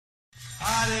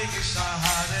Hare Krishna,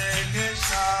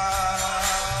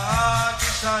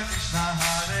 Krishna Krishna,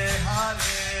 Hare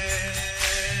Hare,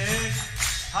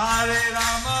 Hare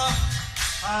Rama,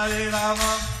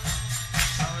 Rama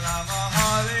Rama,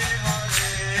 Hare Hare.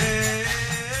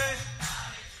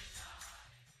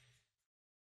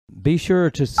 Be sure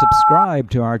to subscribe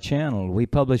to our channel. We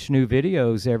publish new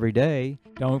videos every day.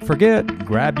 Don't forget,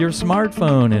 grab your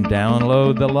smartphone and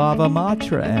download the Lava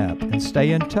Matra app and stay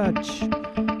in touch.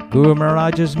 Guru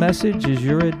Maharaj's message is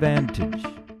your advantage.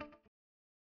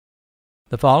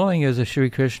 The following is a Sri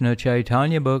Krishna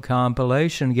Caitanya book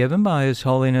compilation given by His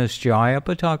Holiness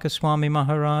Jayapataka Swami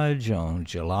Maharaj on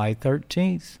July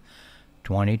 13th,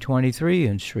 2023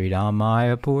 in Sri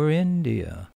Māyāpur,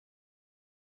 India.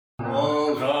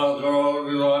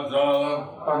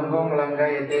 Pangong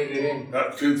Langayate Girin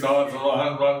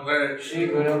Shri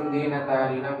Gurum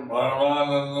Dinatarinam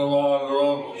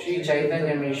Shri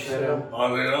Chaitanya Mishwaram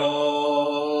Hari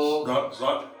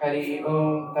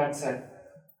Om Tat Sat.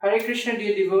 Hare Krishna,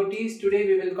 dear devotees, today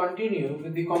we will continue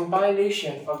with the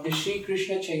compilation of the Sri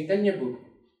Krishna Caitanya book.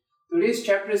 Today's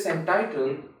chapter is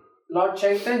entitled Lord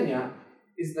Caitanya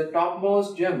is the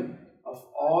topmost gem of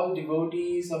all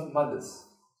devotees of mothers.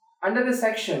 Under the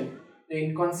section The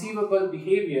Inconceivable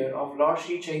Behavior of Lord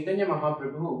Sri Caitanya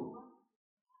Mahaprabhu,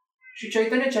 Sri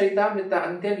Chaitanya Charitamrita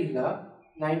Antya Leela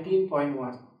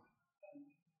 19.1.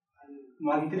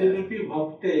 মাতৃরূপী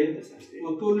ভক্তের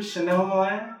অতুল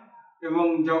স্নেহময় এবং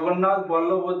জগন্নাথ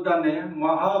বল্লভ উদ্যানে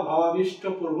মহাভাবাবিষ্ট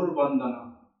প্রভুর বন্দনা।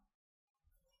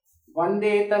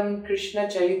 Vandetam Krishna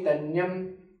Chaitanyam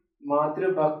Matru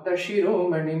Bhakta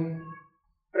Shiromanim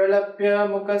Pralapya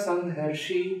Mukha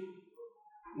Sandharshi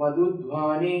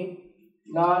Madhudhvani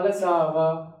Lalasava.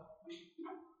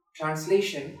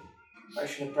 Translation by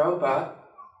Srila Prabhupada.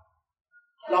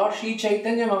 Lord Sri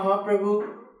Chaitanya Mahaprabhu,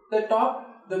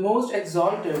 the most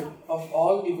exalted of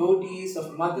all devotees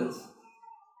of mothers,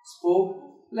 spoke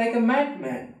like a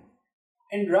madman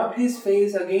and rubbed his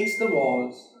face against the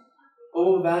walls.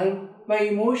 Overwhelmed by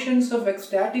emotions of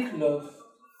ecstatic love,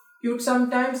 he would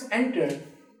sometimes enter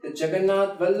the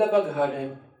Jagannath Vallabha garden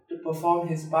to perform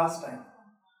his pastime.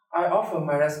 I offer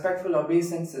my respectful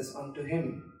obeisances unto him.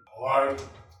 Lord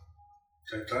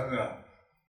Caitanya,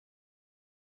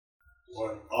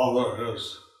 what Allah is,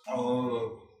 unlimited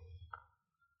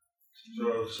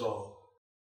spirit soul.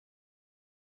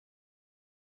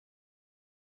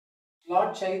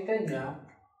 Lord Chaitanya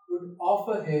would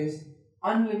offer his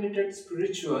unlimited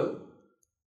spiritual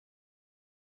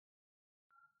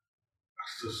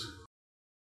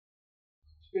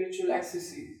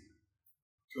ecstasy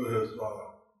to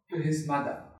his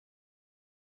mother.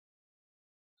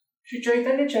 Sri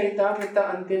Chaitanya Charitamrita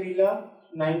Antya Leela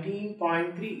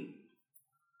 19.3.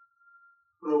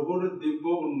 প্রভুর দিব্য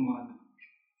উন্মাদ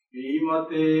এই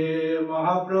মতে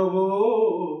মহাপ্রভু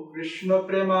কৃষ্ণ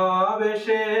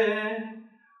প্রেমাবেশে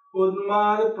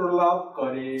উন্মাদ প্রলাপ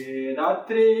করে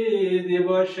রাত্রি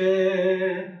দিবসে।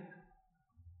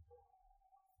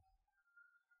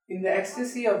 In the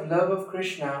ecstasy of love of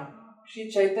Krishna, Sri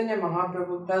Chaitanya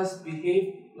Mahaprabhu thus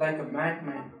behaved like a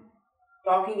madman,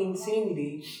 talking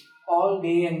insanely all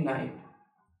day and night.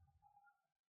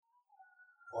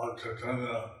 Lord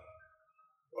Caitanya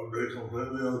would be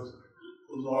completely absorbed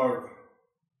in the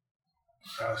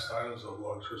pastimes of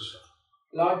Lord Krishna.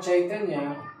 Lord Chaitanya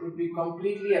would be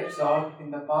completely absorbed in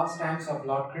the pastimes of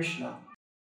Lord Krishna.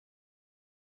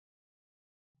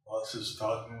 Once he's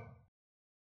talking,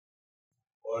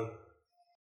 would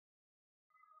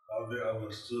not be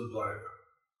understood by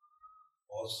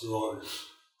most devotees.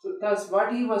 So thus what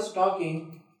he was talking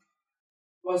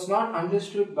was not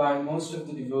understood by most of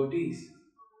the devotees.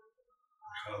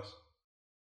 Because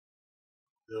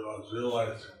they was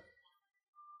realizing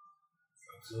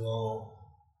that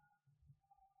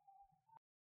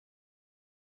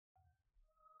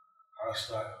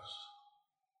pastimes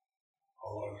of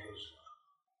Lord Krishna.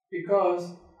 Because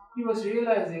he was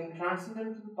realizing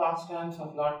transcendental pastimes of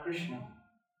Lord Krishna.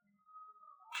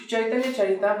 Sri Chaitanya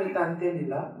Charitamrita Antya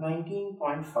Leela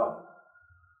 19.4.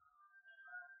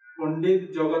 পণ্ডিত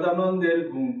জগদানন্দের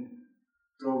গুণ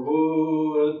প্রভু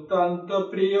অত্যন্ত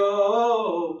প্রিয়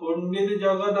পণ্ডিত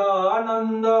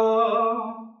জগদানন্দ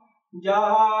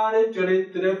যাহার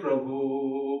চরিত্রে প্রভু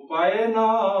পায় না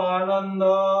আনন্দ।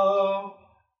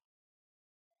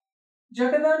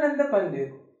 Jagadananda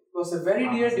Pandit was a very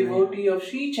dear devotee of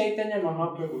Sri Chaitanya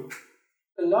Mahaprabhu.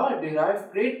 The Lord derived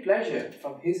great pleasure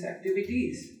from his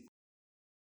activities.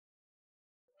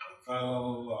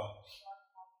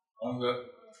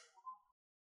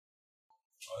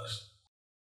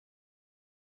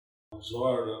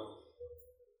 Absorbed in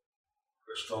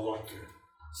Krishna Bhakti.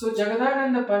 So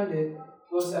Jagadananda Pandit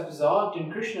was absorbed in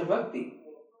Krishna Bhakti.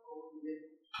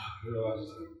 He was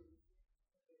the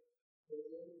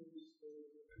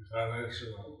incarnation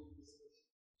of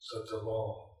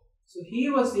Satyabhama. So he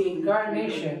was the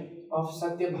incarnation of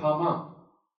Satyabhama.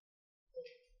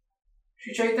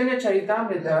 Sri Chaitanya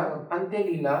Charitamrita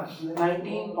Antyalila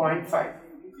 19.5.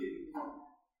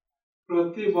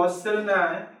 প্রতি বৎসর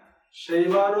ন্যায়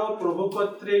সেইবারও প্রভু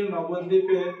কর্তৃক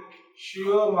নবদ্বীপে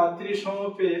স্বীয়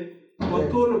মাতৃসমপে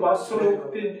অতুল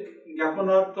বাৎসলোক্তি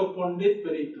জ্ঞাপনার্থ পণ্ডিত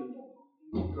প্রেরিত।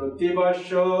 প্রতি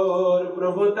বৎসর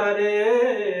প্রভু তারে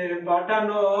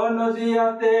পাঠানো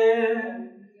নজিয়াতে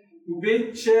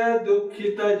বিচ্ছে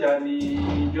দুঃখিত জানি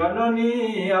জননী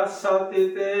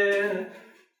আশ্বাতিতে।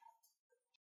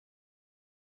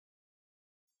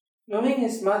 Knowing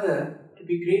his mother to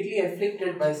be greatly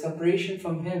afflicted by separation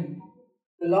from him,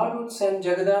 the Lord would send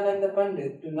Jagadananda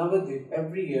Pandit to Navadvip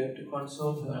every year to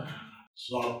console her.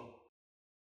 So,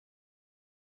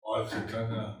 Lord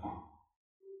Caitanya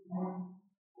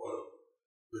would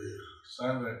be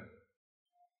sending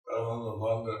Jagadananda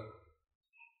Pandit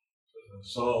to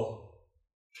console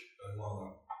his mother.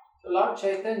 So Lord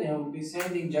Chaitanya would be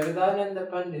sending Jagadananda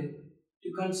Pandit to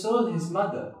console his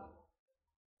mother.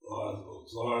 Was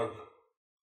absorbed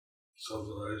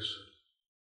separation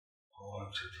from Lord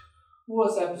Chaitanya. Who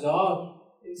was absorbed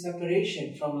in separation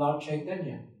from Lord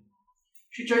Chaitanya.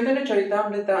 Sri Chaitanya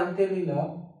Charitamrita Antyalila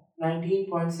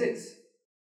 19.6.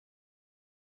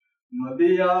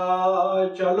 Nadia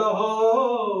চলো হো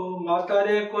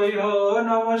মাতারে কইহ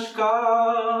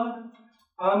নমস্কার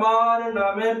আমার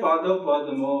নামে পাদ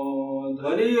পদ্ম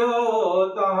ধরিও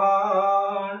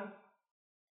তাহার।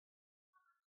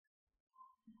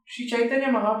 Sri Chaitanya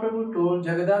Mahaprabhu told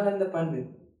Jagadananda Pandit,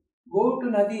 "Go to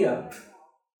Nadia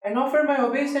and offer my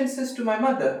obeisances to my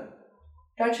mother.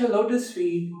 Touch her lotus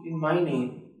feet in my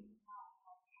name."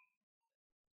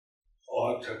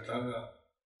 Lord Chaitanya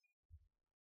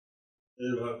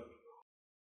even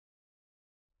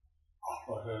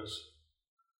offered his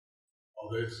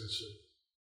obeisances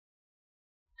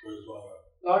to his mother.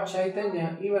 Lord Chaitanya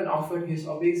even offered his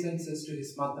obeisances to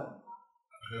his mother.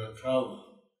 And he would tell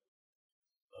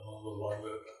the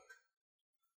Pandit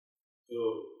to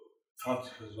touch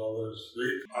his mother's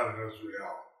feet on his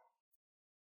behalf.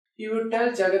 He would tell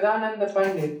Jagadananda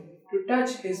Pandit to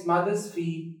touch his mother's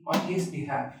feet on his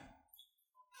behalf.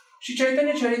 Sri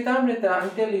Chaitanya Charitamrita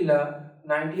Antyalila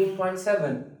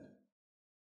 19.7.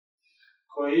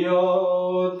 কইও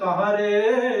তাহারে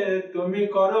তুমি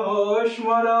করো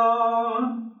স্মরণ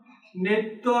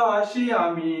নিত্য আসি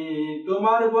আমি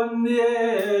তোমার বন্দিয়ে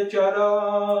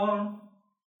চরণ।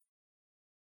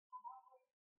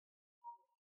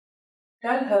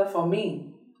 Tell her for me,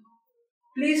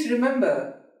 please remember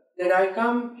that I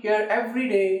come here every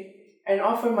day and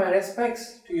offer my respects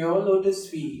to your lotus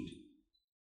feet.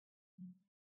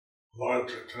 Lord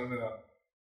Chaitanya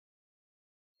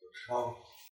would come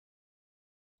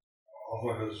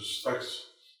offer his respects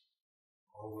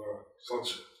over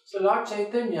Sachi. So Lord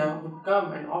Chaitanya would come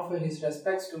and offer his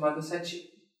respects to Mother Sachi.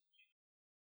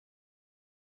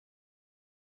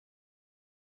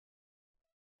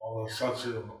 Mother Sachi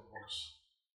was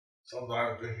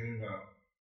sometimes thinking that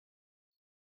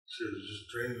she was just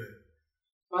dreaming.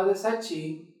 Mother Sachi,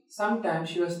 sometimes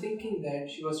she was thinking that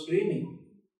she was dreaming.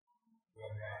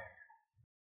 When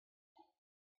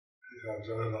he had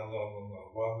Jagadananda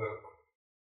Pandit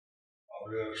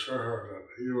reassure her that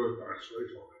he was actually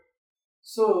coming.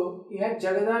 So he had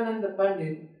Jagadananda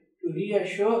Pandit to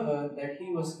reassure her that he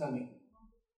was coming.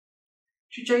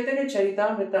 Sri Chaitanya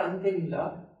Charitamrita Antyalila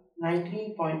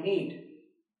 19.8.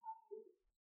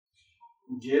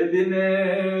 যেদিনে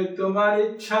তোমার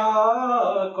ইচ্ছা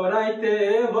করাইতে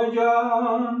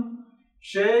ভজন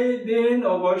সেই দিন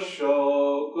অবশ্য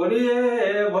করিয়ে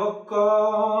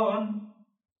ভক্ষণ।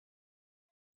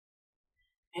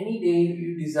 Any day you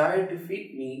desire to feed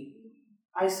me,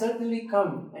 I certainly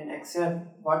come and accept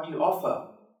what you offer.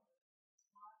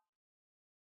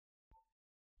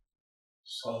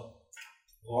 So,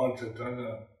 Lord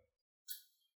Caitanya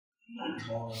would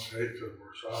come and take the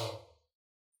prasadam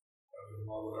that his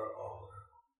mother offered.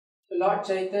 The Lord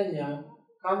Chaitanya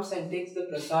comes and takes the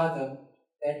prasadam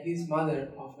that his mother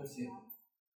offers him.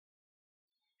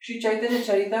 Sri Chaitanya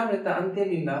Charitamrita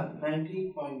Antyalila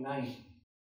 19.9.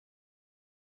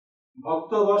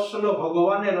 ভক্ত বৎসল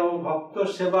ভগবানেরও ভক্ত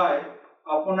সেবায়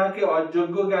আপনাকে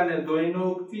অযোগ্য জ্ঞানে দৈন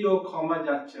উক্তি ও ক্ষমা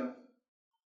যাচ্ছা।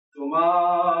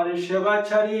 তোমার সেবা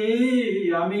ছাড়ি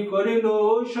আমি করিল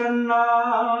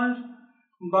সন্ন্যাস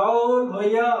বাউল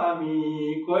হইয়া আমি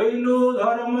কইলু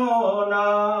ধর্ম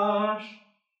নাশ।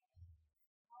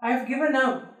 I have given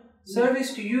up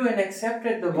service to you and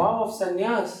accepted the vow of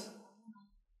sannyas.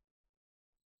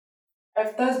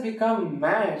 Have thus become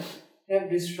mad and have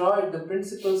destroyed the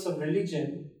principles of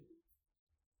religion.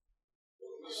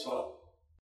 So,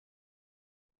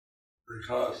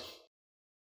 because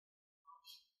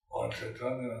Lord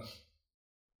Caitanya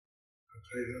had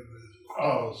taken these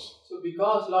vows So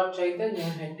because Lord Caitanya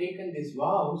had taken these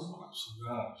vows of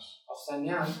sannyas, of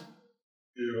sannyas,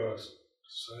 he was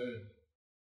saying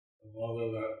to the mother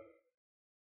that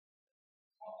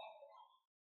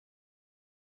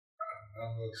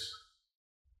and this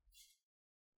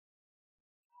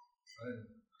thing,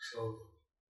 so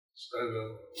instead of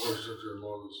worship your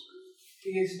lotus feet.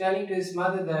 he is telling to his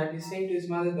mother that, he is saying to his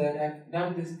mother that I have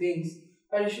done these things,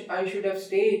 I should have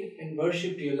stayed and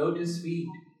worshipped your lotus feet.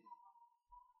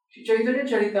 Shri Chaitanya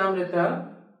Charitamrita,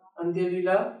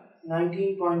 Antyalila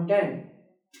 19.10.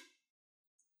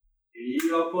 এই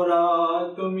অপরাধ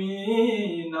তুমি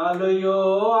না লইও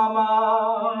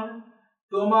আমার,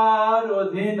 তোমার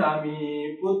অধীন আমি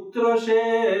পুত্র সে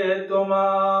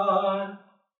তোমার।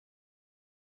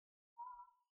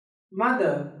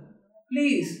 Mother,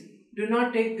 please do not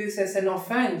take this as an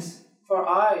offense, for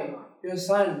I, your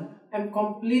son, am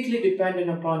completely dependent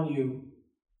upon you.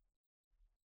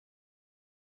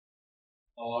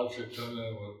 Lord Caitanya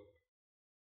would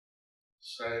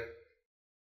say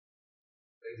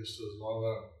things to his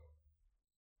mother,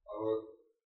 I would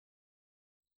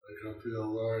make her feel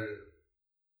very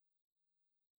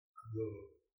good.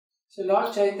 So Lord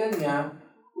Chaitanya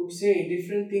would say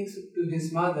different things to his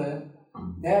mother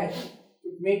that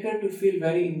would make her to feel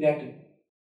very indebted.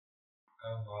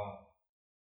 And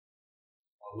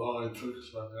although he took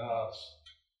sannyas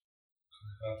and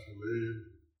he had to leave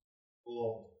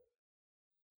home,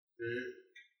 he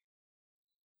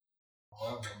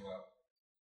abandoned that.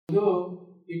 Though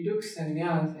he took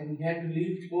sannyas and he had to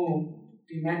leave home,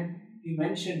 he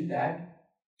mentioned that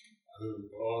I was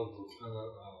always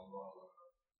dependent on my mother.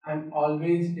 I'm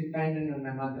always dependent on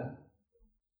my mother.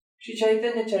 Shri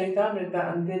Chaitanya Charitamrita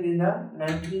Antyalila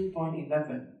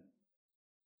 19.11.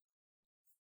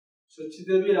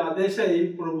 সচিদেবীর আদেশেই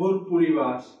প্রভুর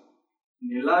পরিবাস,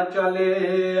 নীলাচলে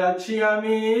আছি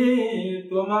আমি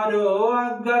তোমারও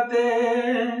আজ্ঞাতে,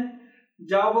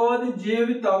 যাবৎ জীব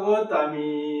তবৎ আমি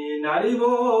নারিব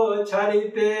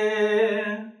ছাড়িতে।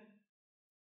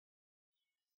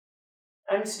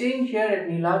 I'm staying here at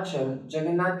Nilachal,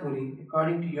 Jagannath Puri,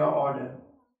 according to your order.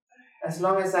 As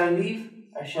long as I live,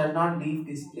 I shall not leave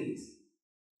this place.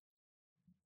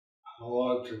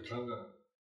 Lord Caitanya,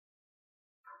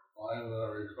 by the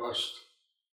request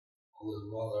of his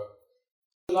mother,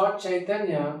 Lord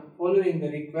Chaitanya, following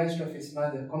the request of his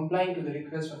mother, complying to the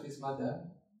request of his mother,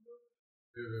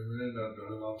 he remained at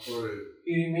Jagannath Puri.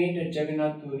 he remained at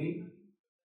Jagannath Puri.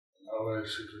 That way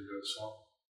she could get some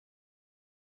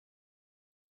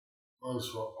news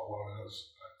about his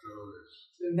activities.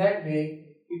 So in that way,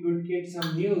 he could get some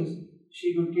news, she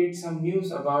could get some news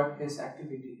about his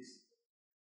activities.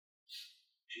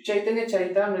 Shri Chaitanya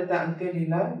Charitamrita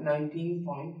Antyalila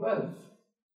 19.12.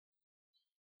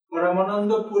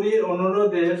 পরমানন্দ পুরীর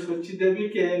অনুরোধে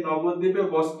সচিদেবীকে নবদ্বীপে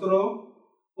বস্ত্র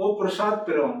ও প্রসাদ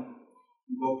প্রেরণ।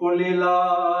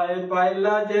 গোপলীলায়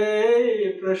পাইলা যে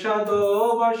প্রসাদ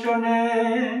বাসনে,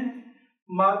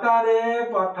 মাতারে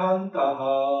পাঠান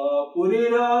তাহা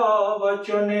পুরীর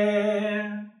বচনে।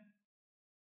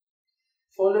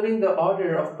 Following the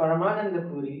order of Paramananda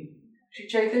Puri, Shri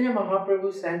Chaitanya Mahaprabhu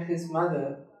sent his mother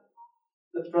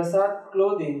the prasad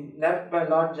clothing left by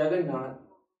Lord Jagannath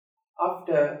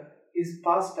after his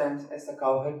pastimes as a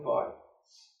cowherd boy.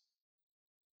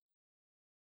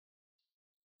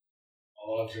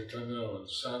 Lord Caitanya would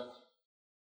send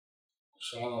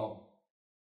Shanam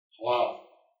cloth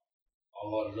of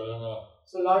Lord Jagannath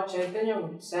So Lord Chaitanya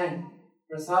would send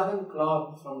prasadam cloth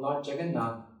from Lord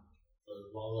Jagannath to his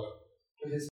mother, to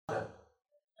his mother.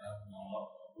 and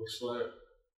this way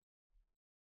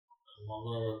his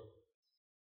mother would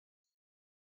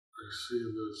receive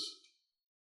this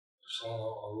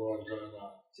Shanam of Lord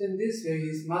Jagannath. So in this way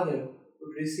his mother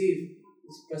would receive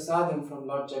this prasadam from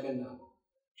Lord Jagannath.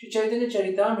 Shri Chaitanya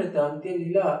Charitamrita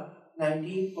Antyalila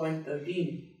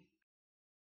 19.13.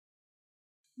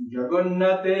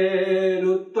 জগন্নাথের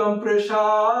উত্তম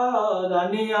প্রসাদ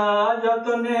আনিয়া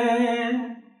যতনে,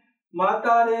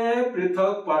 মাতারে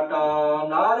পৃথক পাঠান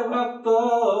আর ভক্ত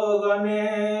গণে।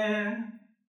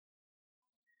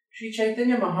 Shri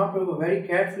Chaitanya Mahaprabhu very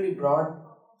carefully brought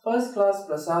first-class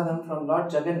prasadam from Lord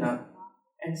Jagannath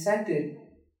and sent it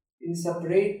in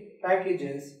separate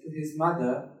packages to his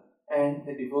mother and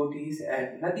the devotees at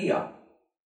Nadia.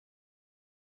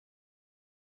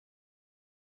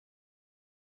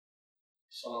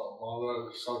 So Mother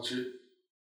Sachi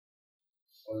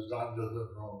was not different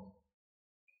from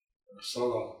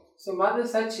Yashoda. So Mother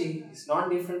Sachi is not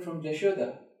different from Jashoda.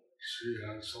 She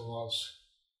had so much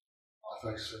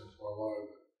affection for Lord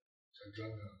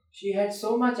Chaitanya. She had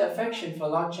so much affection for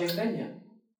Lord Chaitanya.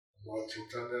 Lord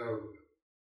Chaitanya would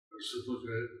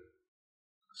reciprocate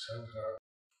and send her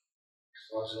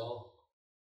special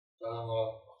Dharma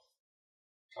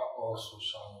Topmost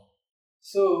Prasadam.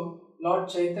 So Lord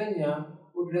Chaitanya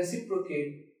would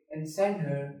reciprocate and send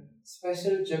her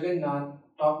special Jagannath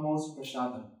Topmost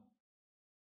Prasadam.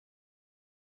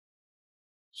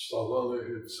 Slowly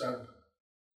he'd send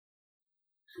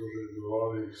to the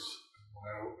devotees in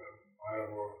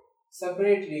Māyāpur.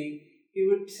 Separately, he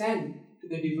would send to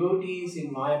the devotees in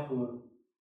Māyāpur.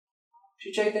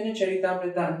 Sri Chaitanya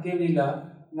Charitamrita Antya Leela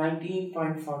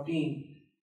 19.14.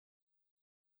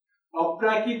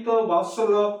 অপ্রাকৃত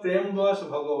বাৎসল্য প্রেম বশ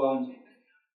ভগবান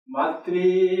মাতৃ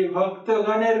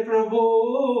ভক্তগণের প্রভু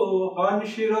হন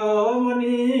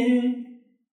শিরোমণি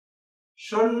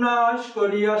সন্ন্যাস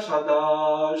করিয়া সদা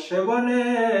সেবনে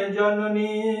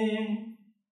জননী.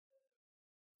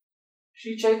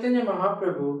 Sri Chaitanya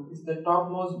Mahaprabhu is the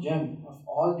topmost gem of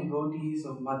all devotees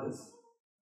of mothers.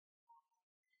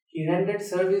 He rendered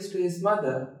service to his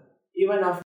mother even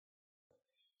after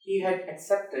he had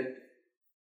accepted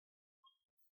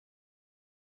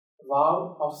the vow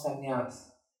of sannyas.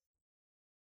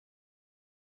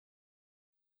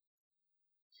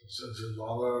 Since his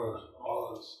mother was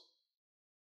always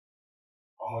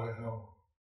offering him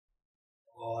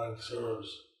all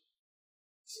service,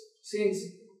 Since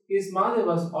his mother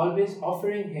was always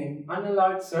offering him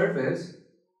unallowed service,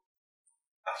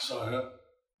 so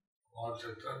Lord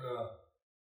Chaitanya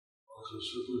was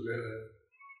reciprocating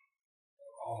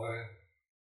offering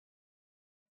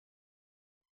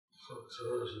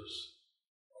services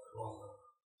for his mother.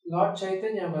 Lord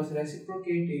Chaitanya was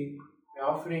reciprocating by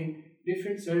offering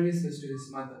different services to his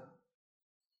mother.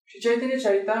 Sri Chaitanya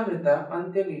Charitamrita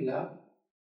Antya Leela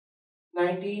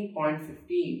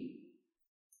 19.15.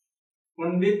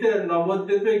 পণ্ডিতের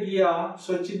নবদ্বীপে গিয়া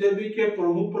শচীদেবীকে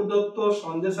প্রভু প্রদত্ত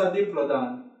সন্দেশাদি প্রদান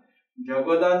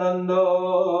জগদানন্দ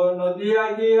নদিয়া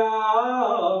গিয়া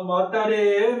মাতারে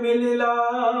মিলিলা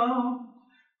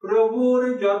প্রভুর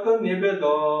যত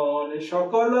নিবেদন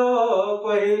সকল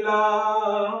কহিলা.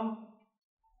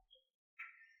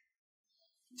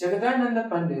 Jagadananda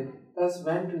Pandit thus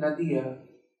went to Nadia,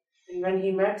 and when he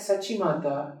met Sachi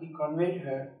Mata, he conveyed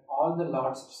her all the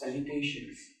Lord's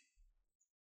salutations.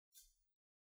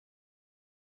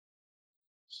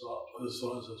 So this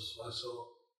was a special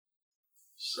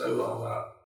seva that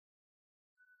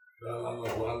Jagadananda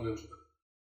Pandit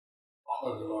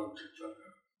offered to Lord Chaitanya.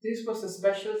 This was a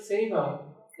special seva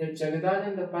that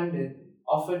Jagadananda Pandit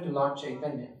offered to Lord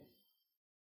Chaitanya.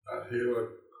 That he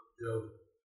would give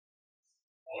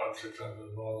Lord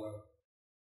Chaitanya's mother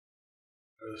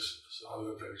his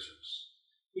salutations.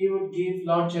 He would give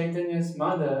Lord Chaitanya's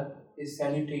mother his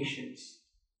salutations.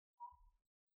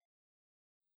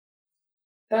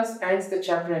 Thus ends the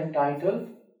chapter entitled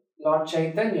Lord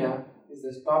Chaitanya is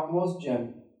the topmost gem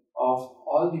of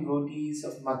all devotees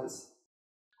of mothers.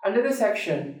 Under the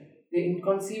section, the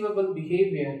inconceivable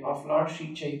behavior of Lord Sri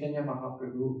Chaitanya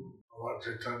Mahaprabhu. Lord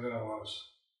Chaitanya was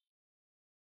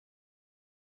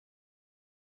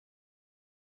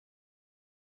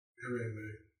giving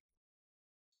the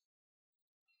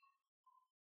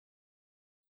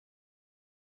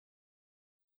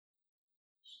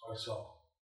special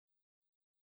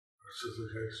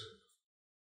reciprocation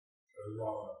to his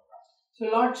mother. So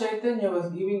Lord Chaitanya was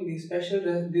giving this special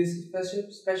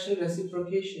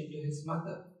reciprocation to his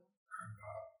mother.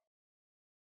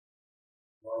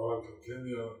 And that would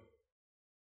continue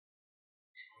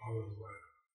all his life.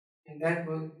 And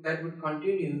that would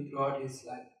continue throughout his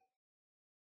life.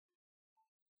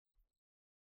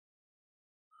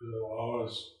 He will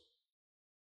always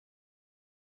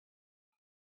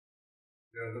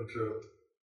be able to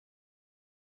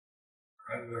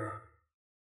render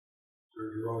their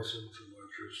devotion to Lord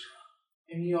Krishna.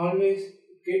 And he always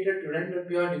catered to render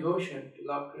pure devotion to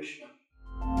Lord Krishna.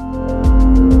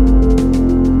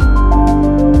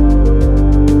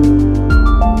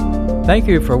 Thank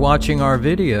you for watching our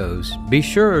videos. Be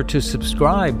sure to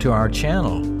subscribe to our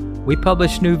channel. We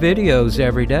publish new videos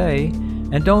every day,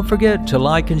 and don't forget to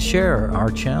like and share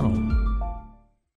our channel.